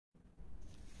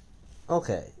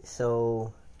Okay,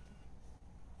 so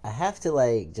I have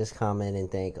to just comment and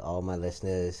thank all my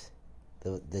listeners,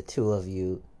 the two of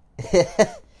you.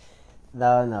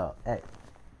 No, no. Hey,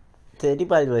 to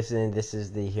anybody listening, this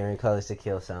is the Hearing Colors to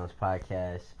Kill Sounds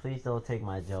podcast. Please don't take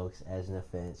my jokes as an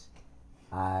offense.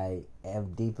 I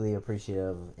am deeply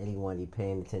appreciative of anyone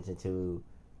paying attention to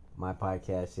my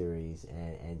podcast series,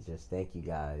 and just thank you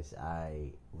guys.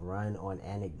 I run on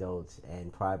anecdotes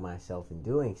and pride myself in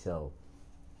doing so,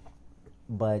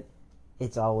 but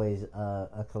it's always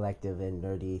a collective and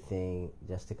nerdy thing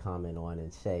just to comment on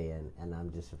and say, and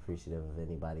I'm just appreciative of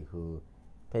anybody who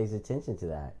pays attention to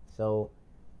that. So,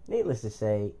 needless to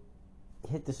say,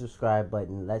 hit the subscribe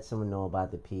button, let someone know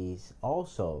about the piece.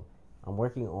 Also, I'm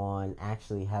working on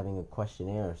actually having a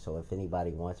questionnaire, so if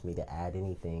anybody wants me to add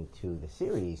anything to the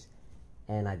series,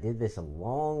 and I did this a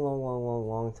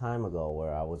long time ago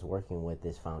where I was working with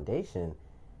this foundation,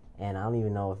 and I don't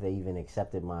even know if they even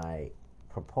accepted my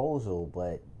proposal,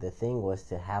 but the thing was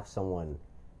to have someone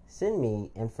send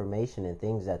me information and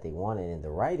things that they wanted in the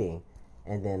writing,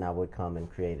 and then I would come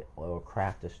and create or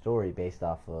craft a story based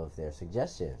off of their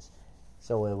suggestions.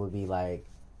 So it would be like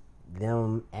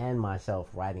them and myself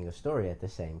writing a story at the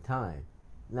same time.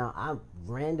 Now, I'm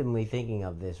randomly thinking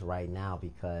of this right now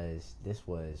because this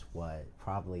was what,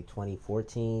 probably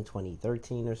 2014,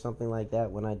 2013, or something like that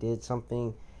when I did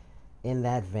something in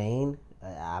that vein.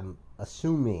 I'm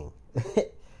assuming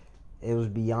it was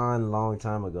beyond a long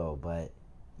time ago, but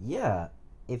yeah,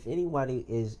 if anybody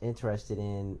is interested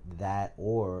in that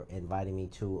or inviting me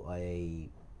to a,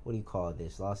 what do you call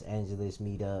this, Los Angeles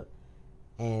meetup,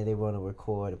 and they want to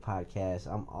record a podcast,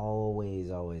 I'm always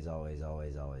down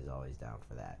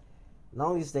for that. As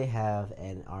long as they have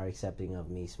and are accepting of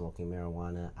me smoking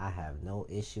marijuana, I have no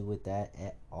issue with that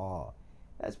at all.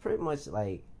 That's pretty much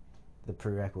like the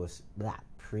prerequisite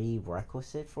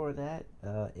for that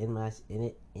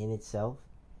in itself.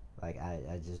 Like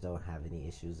I just don't have any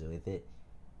issues with it.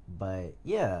 But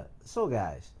yeah, so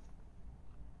guys,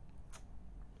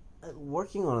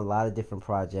 working on a lot of different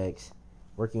projects,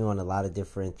 working on a lot of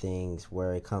different things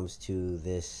where it comes to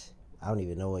this, I don't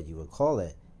even know what you would call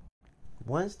it.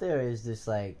 Once there is this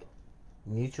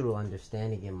mutual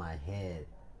understanding in my head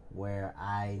where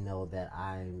I know that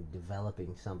I'm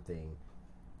developing something,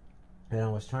 and I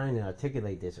was trying to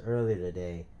articulate this earlier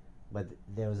today, but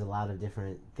there was a lot of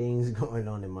different things going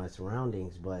on in my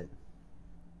surroundings. But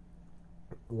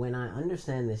when I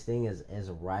understand this thing as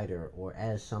a writer or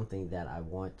as something that I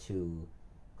want to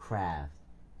craft,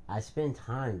 I spend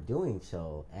time doing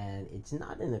so, and it's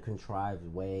not in a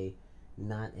contrived way,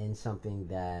 not in something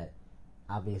that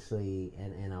obviously,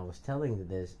 and I was telling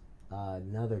this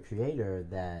another creator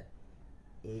that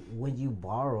when you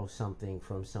borrow something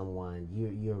from someone,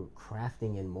 you're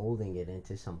crafting and molding it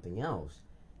into something else,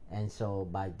 and so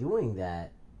by doing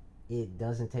that, it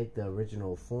doesn't take the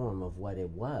original form of what it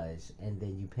was, and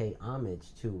then you pay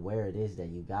homage to where it is that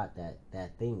you got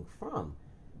that thing from.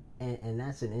 And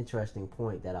that's an interesting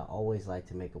point that I always like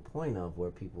to make a point of,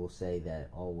 where people say that,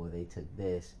 oh well, they took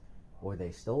this or they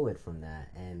stole it from that.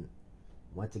 And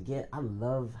once again, I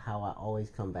love how I always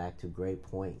come back to great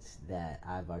points that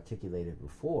I've articulated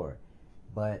before.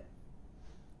 But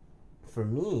for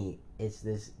me, it's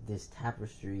this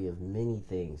tapestry of many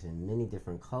things and many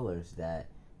different colors that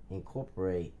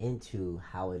incorporate into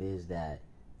how it is that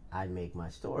I make my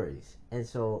stories. And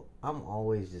so I'm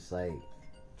always just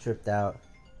tripped out.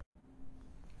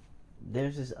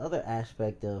 There's this other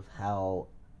aspect of how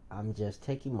I'm just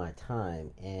taking my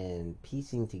time and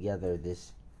piecing together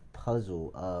this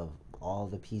puzzle of all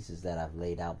the pieces that I've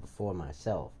laid out before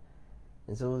myself.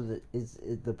 And so it's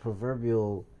the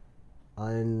proverbial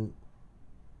un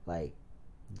like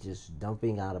just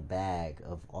dumping out a bag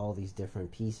of all these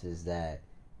different pieces that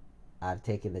I've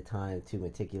taken the time to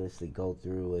meticulously go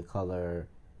through and color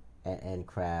and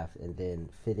craft, and then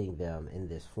fitting them in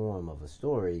this form of a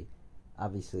story,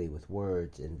 obviously with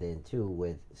words, and then too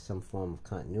with some form of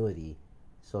continuity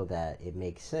so that it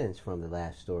makes sense from the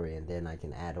last story, and then I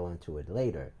can add on to it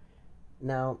later.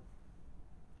 Now,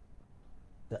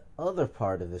 the other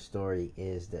part of the story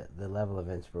is the level of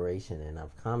inspiration, and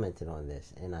I've commented on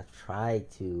this, and I've tried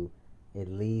to at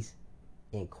least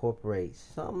incorporate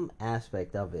some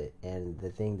aspect of it. And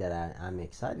the thing that I'm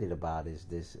excited about is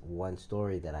this one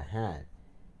story that I had,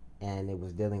 and it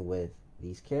was dealing with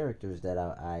these characters that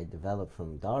I developed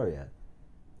from Daria.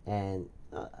 And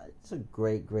it's a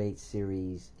great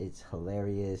series. It's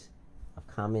hilarious. I've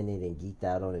commented and geeked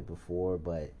out on it before,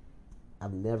 but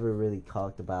I've never really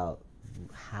talked about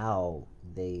how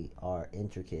they are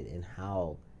intricate and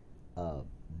how uh,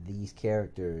 these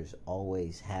characters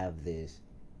always have this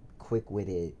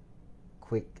quick-witted,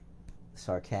 quick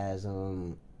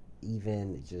sarcasm,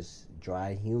 even just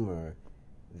dry humor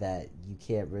that you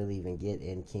can't really even get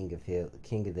in King of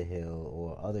the Hill,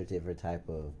 or other different type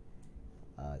of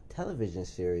television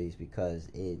series, because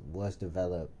it was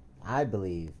developed. I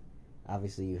believe,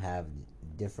 obviously, you have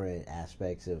different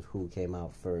aspects of who came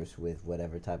out first with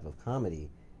whatever type of comedy,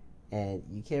 and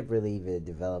you can't really even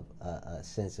develop a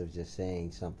sense of just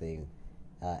saying something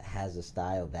has a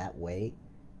style that way.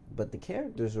 But the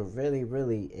characters were really,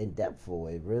 really in depthful.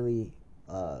 It really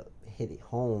hit it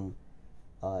home,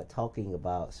 talking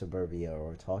about suburbia,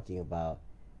 or talking about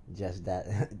just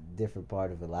that different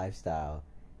part of the lifestyle,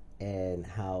 and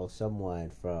how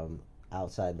someone from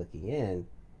outside looking in,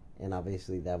 and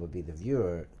obviously that would be the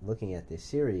viewer looking at this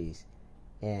series,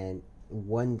 and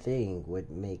one thing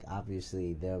would make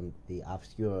obviously them the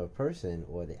obscure person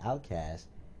or the outcast,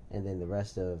 and then the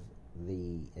rest of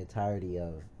the entirety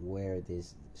of where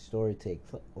this story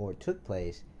took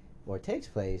place or takes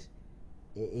place,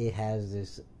 it has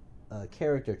this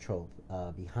character trope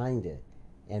behind it,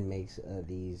 and makes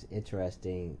these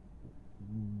interesting.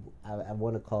 I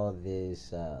want to call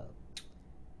this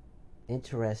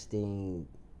interesting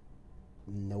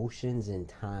notions in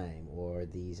time, or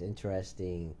these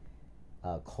interesting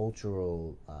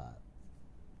cultural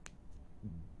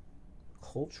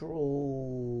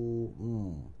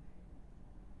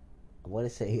I want to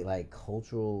say like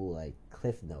cultural, like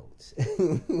cliff notes.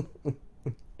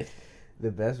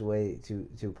 The best way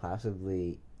to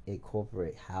possibly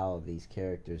incorporate how these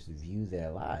characters view their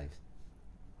lives.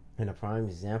 And a prime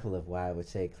example of why I would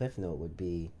say cliff note would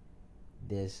be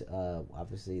this,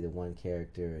 obviously the one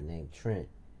character named Trent,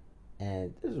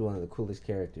 and this is one of the coolest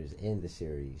characters in the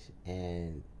series,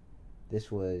 and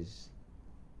this was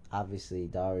obviously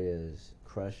Daria's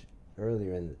crush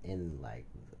earlier in like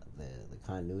the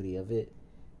continuity of it.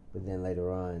 But then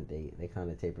later on, they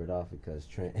kind of tapered off because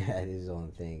Trent had his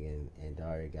own thing, and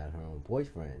Daria got her own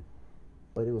boyfriend.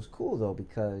 But it was cool though,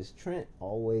 because Trent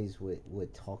always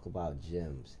would talk about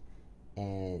gyms,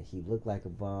 and he looked like a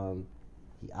bum.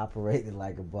 He operated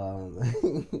like a bum.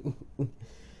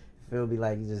 Feel me,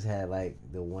 like he just had like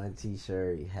the one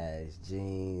T-shirt. He had his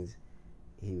jeans.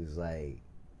 He was like,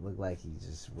 looked like he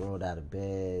just rolled out of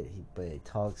bed. But he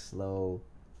talked slow,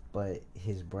 but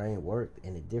his brain worked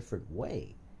in a different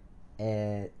way,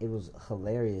 and it was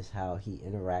hilarious how he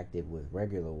interacted with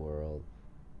regular world,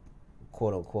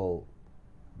 quote unquote,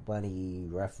 bunny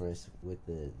reference with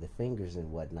the fingers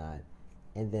and whatnot,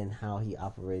 and then how he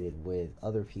operated with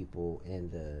other people in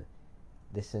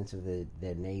the sense of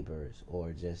their neighbors,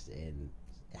 or just in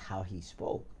how he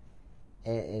spoke.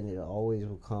 And it always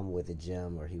would come with a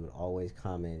gem, or he would always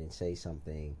comment and say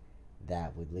something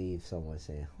that would leave someone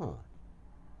saying, huh,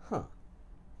 huh,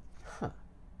 huh,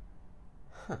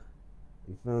 huh.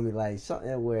 You feel me? Like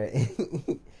something where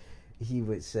he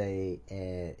would say,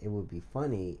 and it would be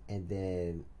funny, and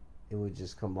then it would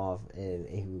just come off, and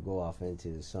he would go off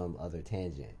into some other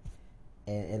tangent.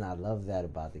 And I love that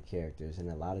about the characters, and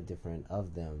a lot of different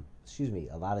of them,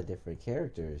 a lot of different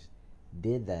characters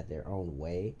did that their own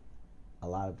way. A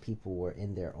lot of people were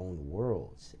in their own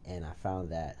worlds, and I found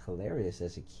that hilarious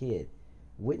as a kid,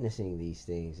 witnessing these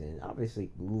things. And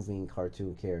obviously moving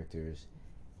cartoon characters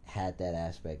had that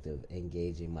aspect of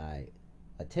engaging my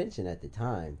attention at the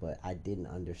time, but I didn't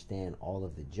understand all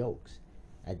of the jokes.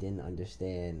 I didn't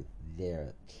understand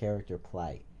their character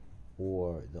plight,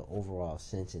 or the overall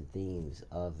sense and themes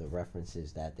of the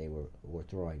references that they were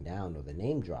throwing down, or the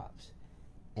name drops.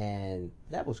 And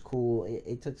that was cool.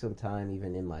 It took some time,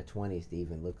 even in my 20s, to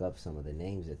even look up some of the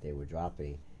names that they were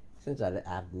dropping, since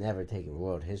I've never taken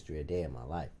world history a day in my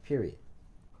life, period.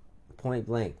 Point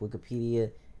blank,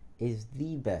 Wikipedia is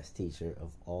the best teacher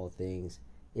of all things.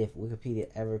 If Wikipedia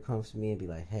ever comes to me and be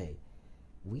like, hey,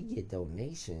 we get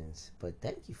donations, but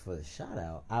thank you for the shout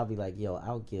out, I'll be like, yo,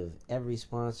 I'll give every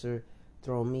sponsor,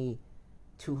 throw me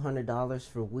 $200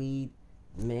 for weed,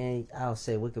 man. I'll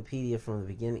say Wikipedia from the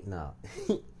beginning. No.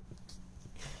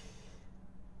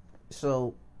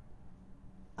 So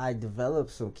I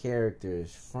developed some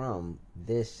characters from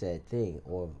this said thing,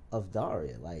 or of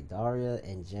Daria. Like Daria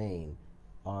and Jane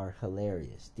are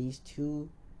hilarious. These two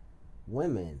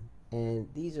women, and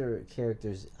these are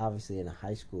characters obviously in a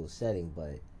high school setting,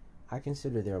 but I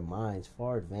consider their minds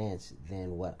far advanced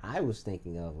than what I was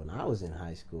thinking of when I was in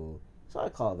high school. So I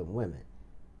call them women.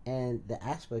 And the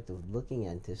aspect of looking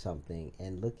into something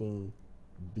and looking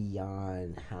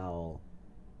beyond how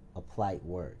a plight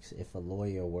works. If a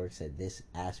lawyer works at this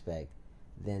aspect,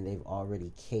 then they've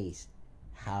already cased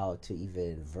how to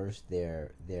even verse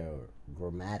their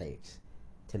grammatics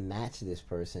to match this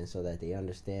person, so that they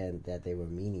understand that they were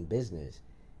meaning business.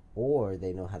 or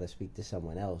they know how to speak to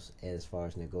someone else as far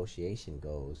as negotiation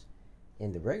goes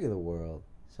in the regular world,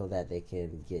 so that they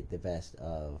can get the best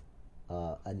of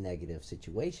a negative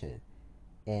situation.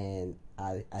 And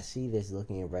I see this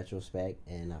looking in retrospect,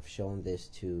 and I've shown this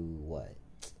to what,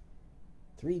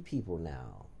 three people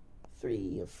now,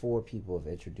 3 or 4 people of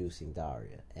introducing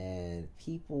Daria, and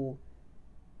people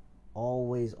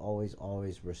always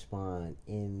respond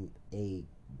in a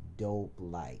dope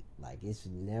light. Like, it's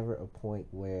never a point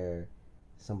where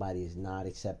somebody is not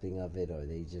accepting of it or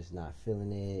they just not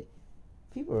feeling it.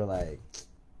 People are like,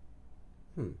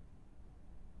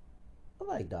 I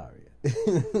like Daria.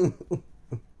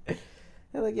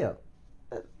 They're like, yo,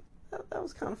 that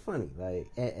was kind of funny. Like,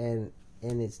 and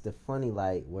it's the funny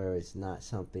light where it's not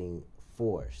something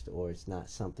forced, or it's not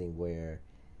something where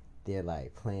they're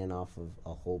like playing off of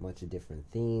a whole bunch of different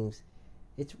themes.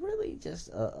 It's really just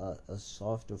a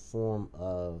softer form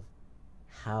of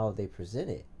how they present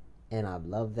it. And I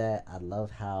love that. I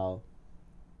love how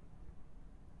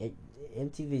it,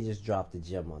 MTV just dropped a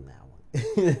gem on that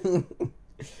one.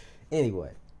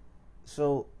 Anyway,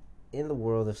 so in the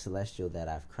world of Celestial that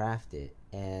I've crafted,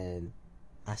 and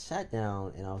I sat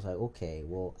down and I was like, okay,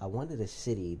 well, I wanted a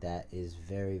city that is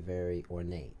very, very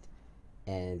ornate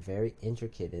and very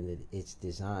intricate in its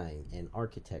design and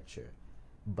architecture,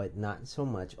 but not so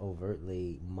much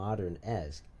overtly modern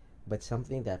esque, but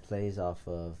something that plays off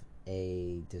of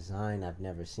a design I've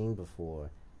never seen before,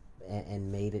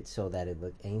 and made it so that it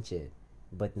looked ancient,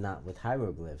 but not with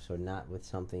hieroglyphs, or not with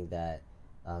something that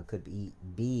could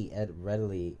be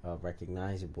readily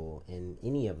recognizable in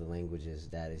any of the languages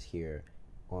that is here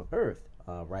on Earth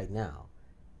right now.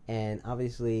 And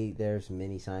obviously, there's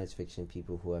many science fiction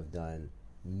people who have done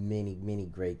many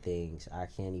great things. I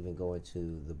can't even go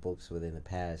into the books within the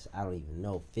past, I don't even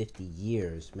know, 50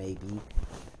 years maybe,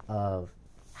 of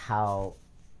how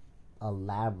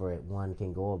elaborate one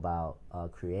can go about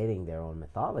creating their own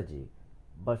mythology.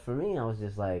 But for me, I was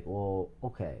just like, well,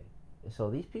 okay, so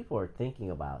these people are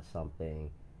thinking about something.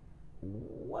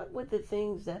 What would the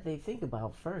things that they think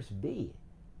about first be?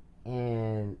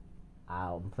 And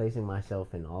I'm placing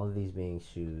myself in all of these beings'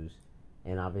 shoes,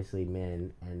 and obviously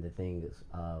men and the things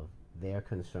of their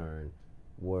concern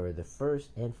were the first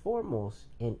and foremost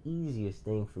and easiest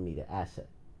thing for me to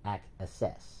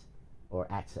assess or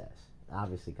access.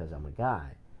 Obviously, because I'm a guy,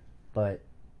 but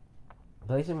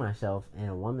placing myself in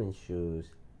a woman's shoes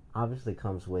obviously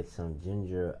comes with some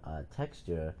ginger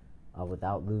texture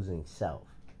without losing self.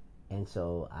 And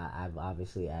so I've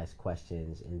obviously asked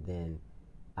questions, and then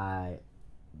I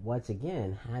once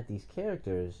again had these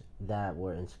characters that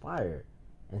were inspired.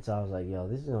 And so I was like, yo,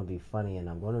 this is going to be funny, and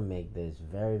I'm going to make this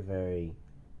very, very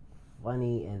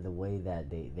funny in the way that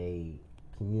they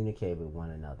communicate with one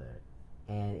another.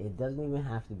 And it doesn't even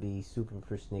have to be super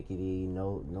persnickety,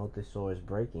 no thesaurus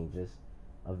breaking, just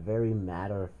a very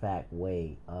matter of fact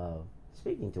way of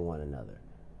speaking to one another.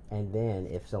 And then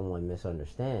if someone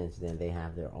misunderstands, then they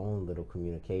have their own little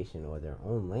communication or their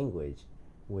own language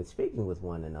with speaking with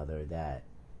one another that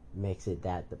makes it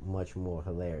that much more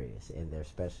hilarious. And they're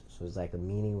special, so it's like a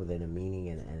meaning within a meaning,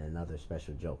 and another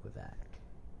special joke with that.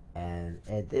 And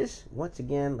at this, once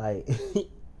again, like it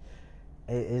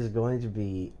is going to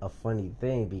be a funny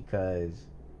thing, because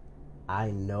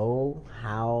I know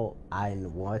how I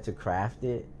want to craft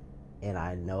it, and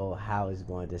I know how it's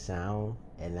going to sound,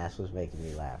 and that's what's making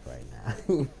me laugh right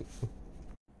now.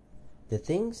 The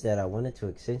things that I wanted to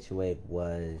accentuate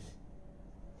was,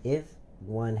 if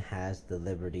one has the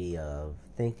liberty of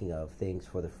thinking of things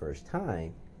for the first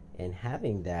time and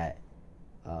having that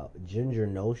ginger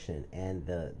notion and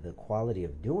the quality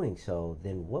of doing so,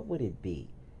 then what would it be?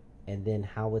 And then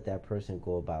how would that person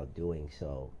go about doing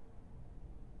so?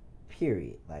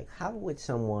 Period. Like, how would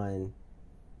someone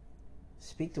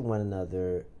speak to one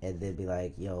another and then be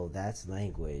like, yo, that's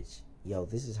language. Yo,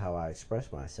 this is how I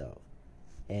express myself.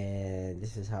 And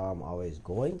this is how I'm always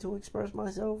going to express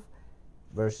myself.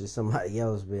 Versus somebody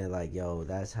else being like, yo,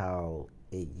 that's how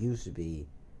it used to be.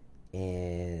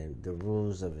 And the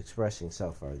rules of expressing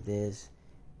self are this.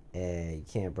 And you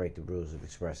can't break the rules of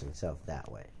expressing self that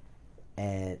way.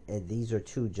 And these are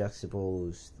two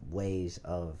juxtaposed ways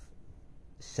of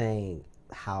saying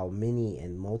how many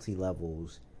and multi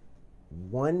levels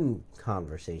one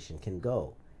conversation can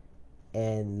go,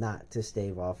 and not to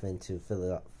stave off into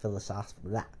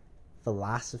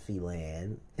philosophy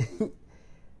land,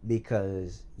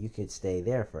 because you could stay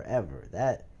there forever.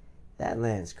 That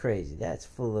land's crazy. That's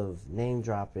full of name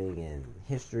dropping and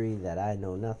history that I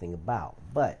know nothing about.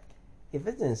 But if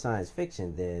it's in science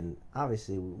fiction, then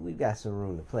obviously we've got some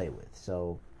room to play with.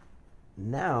 So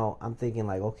now I'm thinking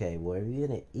like, okay, well,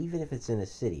 even if it's in a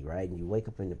city, right, and you wake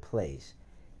up in a place,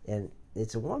 and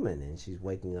it's a woman, and she's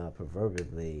waking up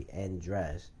proverbially and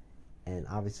dressed, and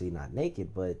obviously not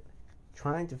naked, but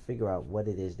trying to figure out what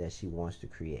it is that she wants to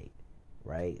create,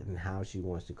 right, and how she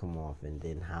wants to come off, and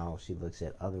then how she looks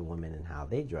at other women and how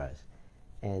they dress,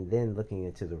 and then looking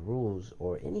into the rules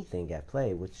or anything at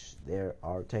play, which there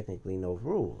are technically no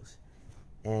rules,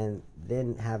 and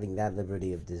then having that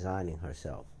liberty of designing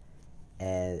herself.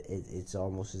 And it's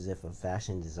almost as if a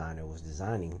fashion designer was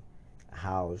designing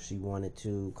how she wanted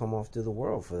to come off to the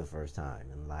world for the first time,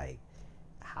 and like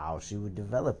how she would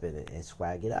develop it and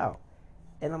swag it out.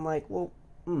 And I'm like, well,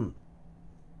 mm,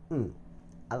 mm,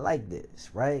 I like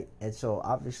this, right? And so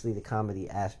obviously the comedy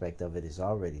aspect of it is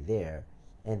already there.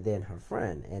 And then her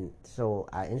friend. And so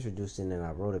I introduced it and I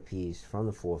wrote a piece from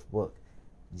the fourth book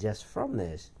just from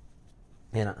this.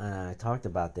 And I talked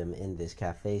about them in this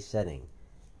cafe setting.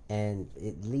 And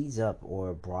it leads up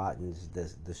or broadens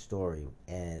the story,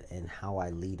 and how I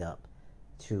lead up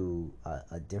to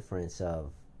a difference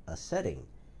of a setting.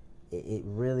 It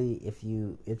really, if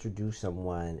you introduce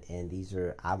someone, and these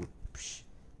are,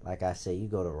 like I say, you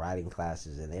go to writing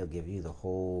classes and they'll give you the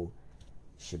whole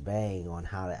shebang on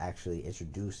how to actually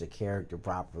introduce a character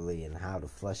properly and how to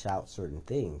flesh out certain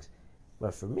things.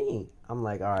 But for me, I'm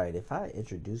like, all right, if I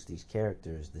introduce these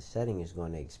characters, the setting is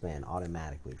going to expand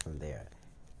automatically from there.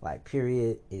 Like,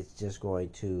 period, it's just going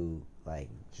to, like,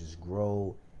 just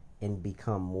grow and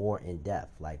become more in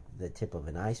depth, like the tip of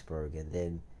an iceberg, and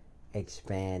then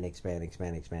expand, expand,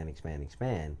 expand, expand, expand,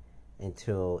 expand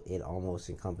until it almost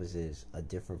encompasses a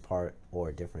different part or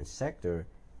a different sector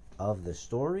of the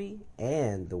story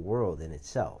and the world in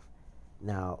itself.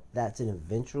 Now, that's an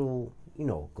eventual,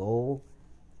 goal,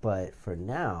 but for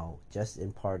now, just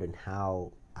in part in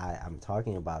how I'm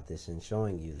talking about this and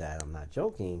showing you that I'm not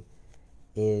joking,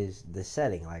 is the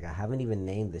setting. Like, I haven't even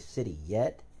named the city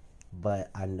yet, but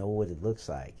I know what it looks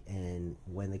like. And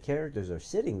when the characters are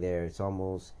sitting there, it's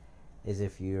almost as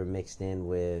if you're mixed in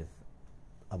with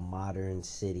a modern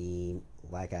city,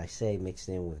 like I say, mixed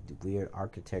in with weird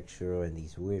architecture and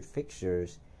these weird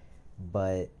fixtures,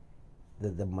 but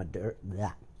the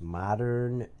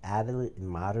modernality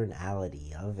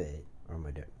of it, or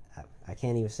modern. I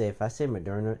can't even say, if I say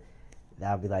Moderna,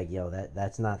 that'll be like, yo,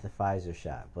 that's not the Pfizer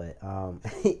shot, but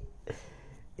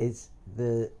it's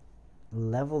the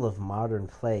level of modern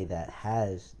play that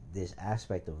has this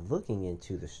aspect of looking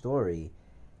into the story.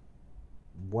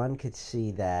 One could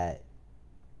see that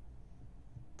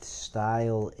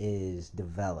style is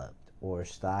developed or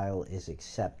style is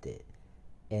accepted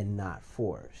and not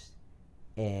forced.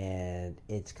 And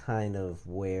it's kind of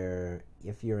where,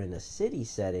 if you're in a city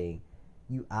setting,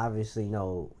 you obviously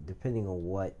know, depending on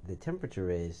what the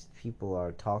temperature is, people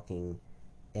are talking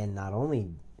and not only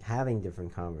having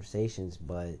different conversations,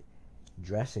 but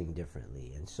dressing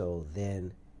differently. And so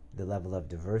then the level of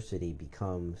diversity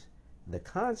becomes the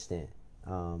constant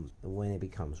when it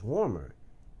becomes warmer.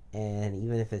 And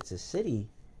even if it's a city,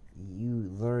 you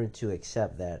learn to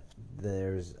accept that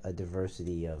there's a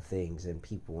diversity of things and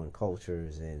people and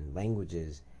cultures and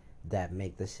languages that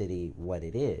make the city what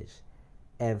it is.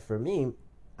 And for me,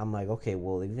 I'm like, okay,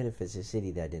 well, even if it's a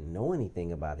city that didn't know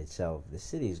anything about itself, the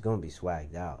city is going to be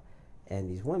swagged out. And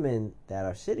these women that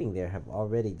are sitting there have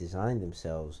already designed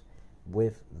themselves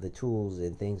with the tools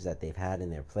and things that they've had in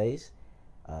their place.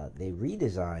 They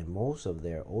redesigned most of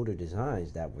their older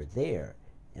designs that were there.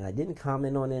 And I didn't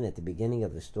comment on it at the beginning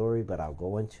of the story, but I'll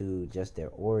go into just their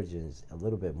origins a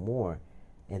little bit more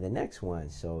in the next one.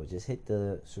 So just hit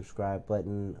the subscribe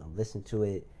button, listen to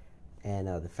it, and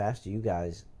the faster you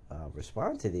guys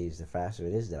respond to these, the faster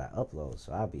it is that I upload.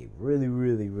 So I'll be really,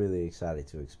 really, really excited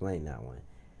to explain that one.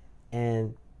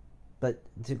 And but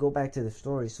to go back to the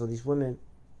story, so these women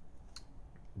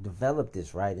develop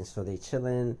this, right? And so they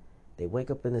chilling, they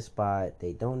wake up in a spot,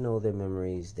 they don't know their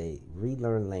memories, they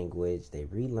relearn language, they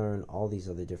relearn all these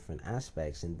other different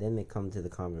aspects, and then they come to the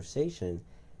conversation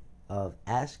of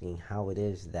asking how it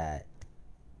is that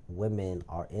women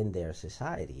are in their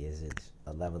society. Is it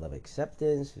a level of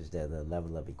acceptance? Is there a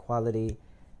level of equality?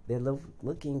 They're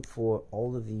looking for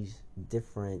all of these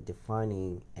different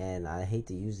defining, and I hate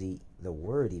to use the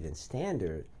word even,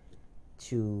 standard,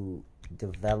 to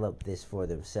develop this for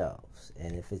themselves.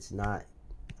 And if it's not,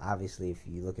 obviously, if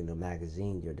you look into a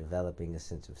magazine, you're developing a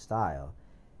sense of style.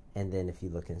 And then if you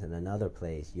look into another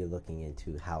place, you're looking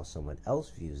into how someone else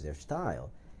views their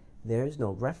style. There is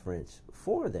no reference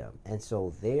for them. And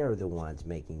so they are the ones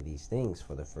making these things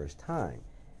for the first time.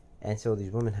 And so these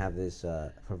women have this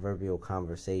proverbial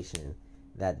conversation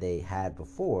that they had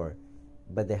before,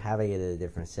 but they're having it in a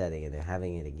different setting, and they're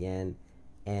having it again.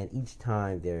 and each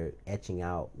time they're etching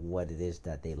out what it is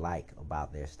that they like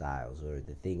about their styles, or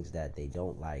the things that they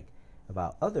don't like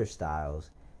about other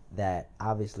styles that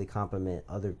obviously complement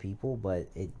other people, but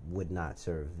it would not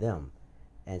serve them.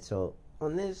 And so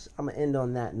on this, I'm gonna end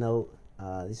on that note.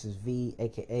 This is V,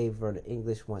 aka Verta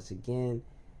English, once again.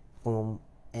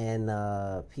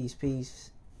 And peace,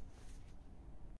 peace.